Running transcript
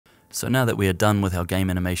So now that we are done with our game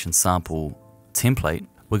animation sample template,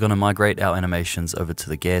 we're going to migrate our animations over to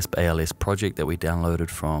the GASP ALs project that we downloaded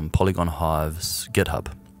from Polygon Hive's GitHub.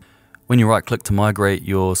 When you right click to migrate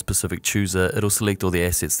your specific chooser, it'll select all the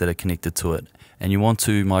assets that are connected to it, and you want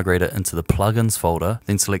to migrate it into the plugins folder,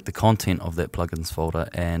 then select the content of that plugins folder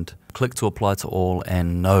and click to apply to all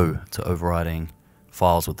and no to overriding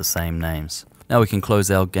files with the same names. Now we can close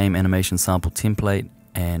our game animation sample template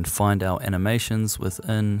and find our animations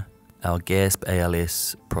within our GASP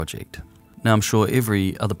ALs project. Now I'm sure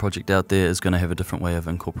every other project out there is going to have a different way of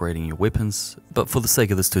incorporating your weapons, but for the sake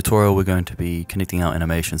of this tutorial we're going to be connecting our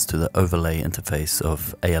animations to the overlay interface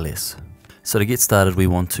of ALS. So to get started we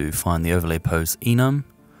want to find the overlay pose enum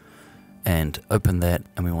and open that,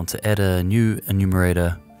 and we want to add a new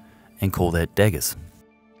enumerator and call that daggers.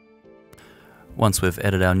 Once we've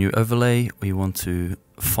added our new overlay, we want to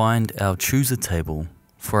find our chooser table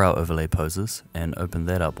for our overlay poses and open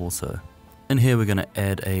that up also. In here we're going to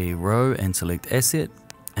add a row and select asset,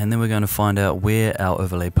 and then we're going to find out where our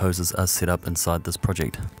overlay poses are set up inside this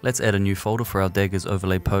project. Let's add a new folder for our daggers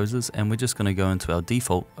overlay poses, and we're just going to go into our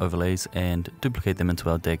default overlays and duplicate them into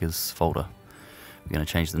our daggers folder. We're going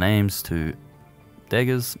to change the names to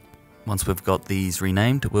daggers. Once we've got these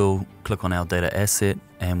renamed, we'll click on our data asset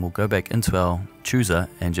and we'll go back into our chooser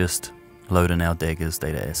and just load in our daggers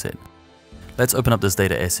data asset. Let's open up this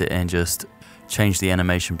data asset and just change the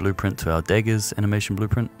animation blueprint to our daggers animation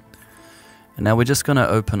blueprint. And now we're just going to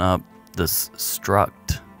open up this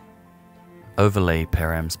struct overlay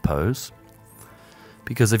params pose,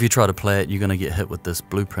 because if you try to play it you're going to get hit with this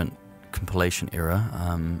blueprint compilation error,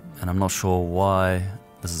 and I'm not sure why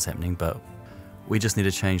this is happening, but we just need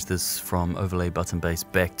to change this from overlay button base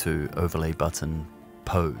back to overlay button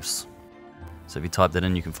pose. So if you type that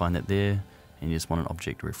in you can find that there, and you just want an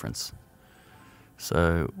object reference.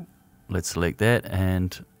 So let's select that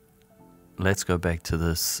and let's go back to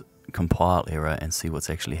this compile error and see what's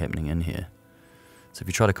actually happening in here. So if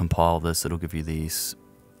you try to compile this it'll give you these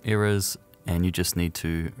errors, and you just need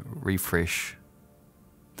to refresh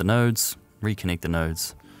the nodes, reconnect the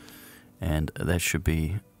nodes, and that should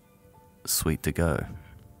be sweet to go.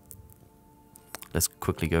 Let's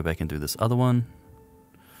quickly go back and do this other one.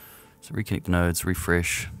 So reconnect the nodes,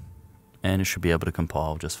 refresh, and it should be able to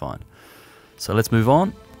compile just fine. So let's move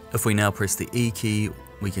on. If we now press the E key,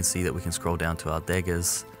 we can see that we can scroll down to our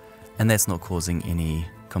daggers, and that's not causing any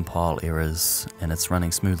compile errors and it's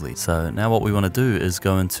running smoothly. So now what we want to do is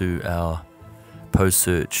go into our pose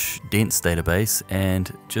search dense database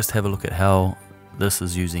and just have a look at how this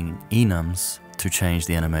is using enums to change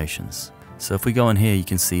the animations. So if we go in here you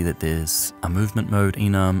can see that there's a movement mode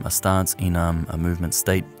enum, a stance enum, a movement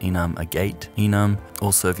state enum, a gate enum.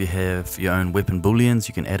 Also if you have your own weapon booleans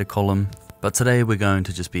you can add a column. But today we're going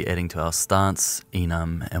to just be adding to our stance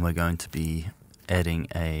enum, and we're going to be adding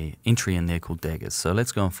a entry in there called daggers. So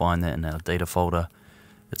let's go and find that in our data folder.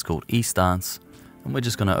 It's called eStance, and we're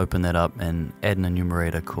just going to open that up and add an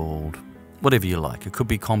enumerator called whatever you like. It could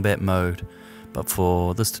be combat mode, but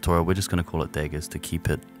for this tutorial we're just going to call it daggers to keep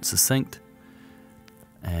it succinct.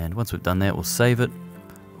 And once we've done that we'll save it.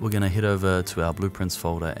 We're going to head over to our blueprints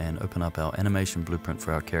folder and open up our animation blueprint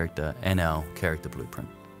for our character and our character blueprint.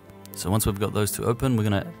 So once we've got those two open, we're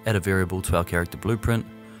going to add a variable to our character blueprint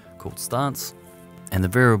called stance, and the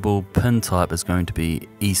variable pin type is going to be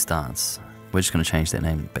eStance. We're just going to change that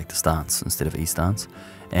name back to stance instead of eStance,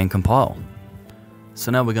 and compile.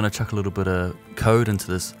 So now we're going to chuck a little bit of code into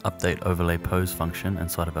this update overlay pose function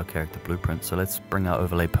inside of our character blueprint. So let's bring our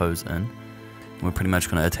overlay pose in. We're pretty much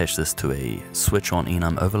going to attach this to a switch on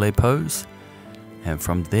enum overlay pose, and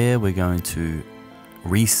from there we're going to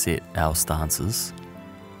reset our stances.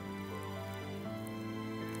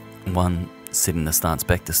 One setting the stance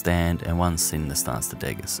back to stand and one setting the stance to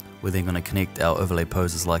daggers. We're then going to connect our overlay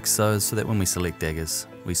poses like so that when we select daggers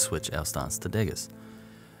we switch our stance to daggers.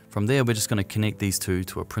 From there we're just going to connect these two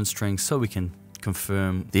to a print string so we can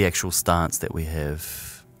confirm the actual stance that we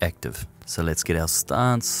have active. So let's get our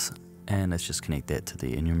stance and let's just connect that to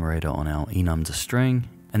the enumerator on our enum to string,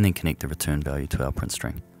 and then connect the return value to our print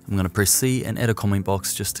string. I'm going to press C and add a comment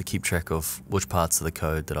box just to keep track of which parts of the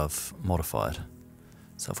code that I've modified.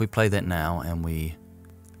 So if we play that now and we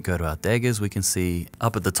go to our daggers, we can see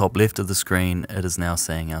up at the top left of the screen it is now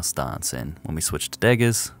saying our stance, and when we switch to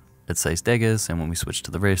daggers it says daggers, and when we switch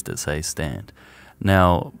to the rest it says stand.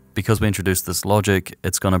 Now because we introduced this logic,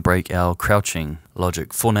 it's going to break our crouching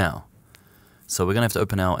logic for now. So we're going to have to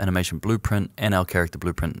open our animation blueprint and our character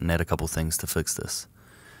blueprint and add a couple things to fix this.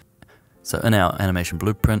 So in our animation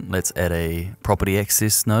blueprint let's add a property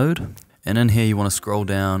access node, and in here you want to scroll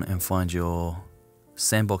down and find your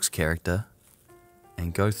sandbox character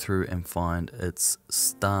and go through and find its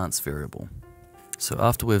stance variable. So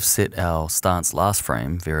after we've set our stance last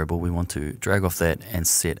frame variable, we want to drag off that and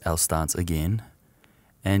set our stance again,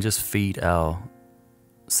 and just feed our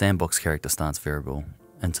sandbox character stance variable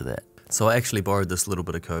into that. So I actually borrowed this little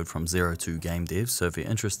bit of code from 02 Game Dev, so if you're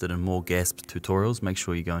interested in more GASP tutorials, make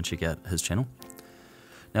sure you go and check out his channel.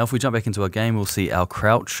 Now if we jump back into our game, we'll see our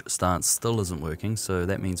crouch stance still isn't working, so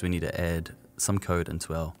that means we need to add some code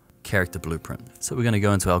into our character blueprint. So we're going to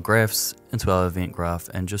go into our graphs, into our event graph,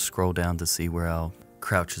 and just scroll down to see where our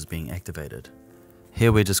crouch is being activated.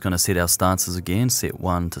 Here we're just going to set our stances again, set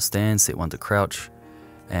one to stand, set one to crouch,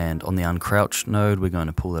 and on the uncrouched node we're going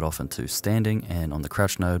to pull that off into standing, and on the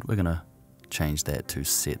crouch node we're going to change that to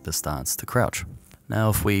set the stance to crouch.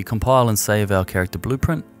 Now if we compile and save our character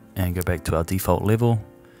blueprint and go back to our default level,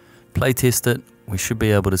 play test it, we should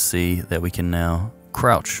be able to see that we can now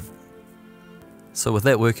crouch. So with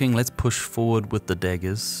that working, let's push forward with the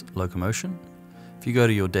daggers locomotion. If you go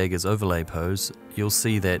to your daggers overlay pose, you'll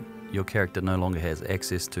see that your character no longer has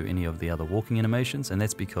access to any of the other walking animations, and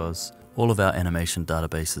that's because all of our animation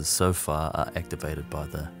databases so far are activated by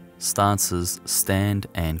the stances stand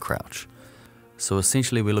and crouch. So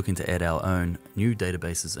essentially we're looking to add our own new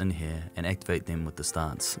databases in here and activate them with the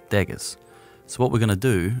stance daggers. So what we're going to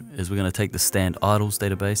do is we're going to take the stand idles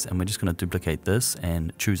database, and we're just going to duplicate this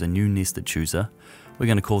and choose a new nested chooser. We're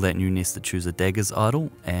going to call that new nested chooser daggers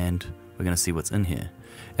idle, and we're going to see what's in here.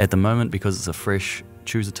 At the moment, because it's a fresh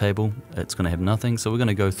chooser table, it's going to have nothing, so we're going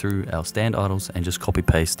to go through our stand idles and just copy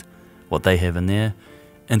paste what they have in there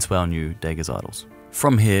into our new daggers idles.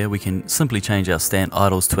 From here we can simply change our stand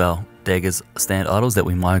idles to our daggers stand idles that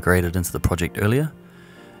we migrated into the project earlier,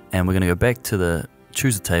 and we're going to go back to the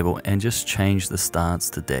chooser table and just change the stance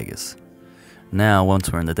to daggers. Now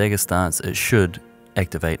once we're in the dagger stance, it should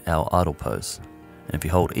activate our idle pose, and if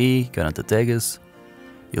you hold E, go down to daggers,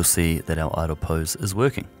 you'll see that our idle pose is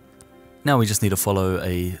working. Now we just need to follow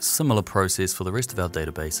a similar process for the rest of our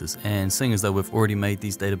databases, and seeing as though we've already made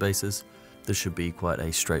these databases, this should be quite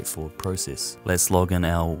a straightforward process. Let's log in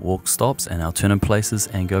our walk stops and our turn in places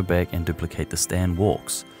and go back and duplicate the stand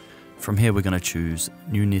walks. From here we're going to choose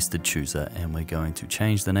new nested chooser, and we're going to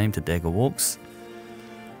change the name to dagger walks,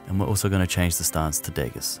 and we're also going to change the stance to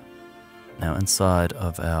daggers. Now inside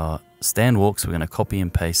of our stand walks we're going to copy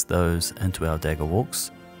and paste those into our dagger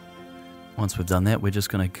walks. Once we've done that, we're just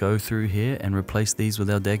going to go through here and replace these with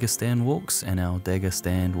our dagger stand walks and our dagger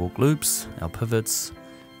stand walk loops, our pivots,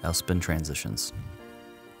 our spin transitions.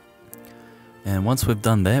 And once we've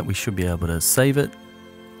done that, we should be able to save it,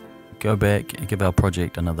 go back and give our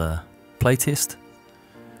project another playtest.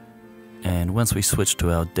 And once we switch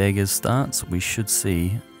to our daggers stance, we should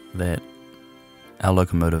see that our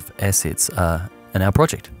locomotive assets are in our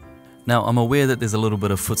project. Now I'm aware that there's a little bit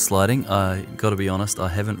of foot sliding. I gotta be honest, I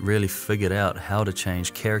haven't really figured out how to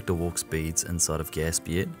change character walk speeds inside of GASP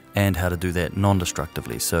yet, and how to do that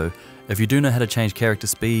non-destructively. So if you do know how to change character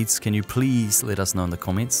speeds, can you please let us know in the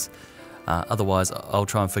comments? Otherwise I'll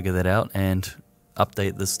try and figure that out and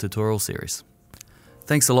update this tutorial series.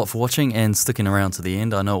 Thanks a lot for watching and sticking around to the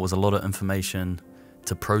end. I know it was a lot of information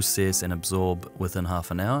to process and absorb within half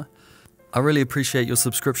an hour. I really appreciate your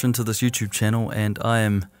subscription to this YouTube channel, and I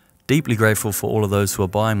am deeply grateful for all of those who are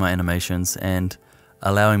buying my animations and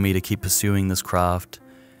allowing me to keep pursuing this craft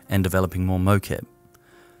and developing more mocap.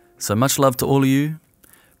 So much love to all of you,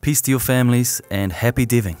 peace to your families, and happy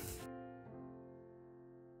deving.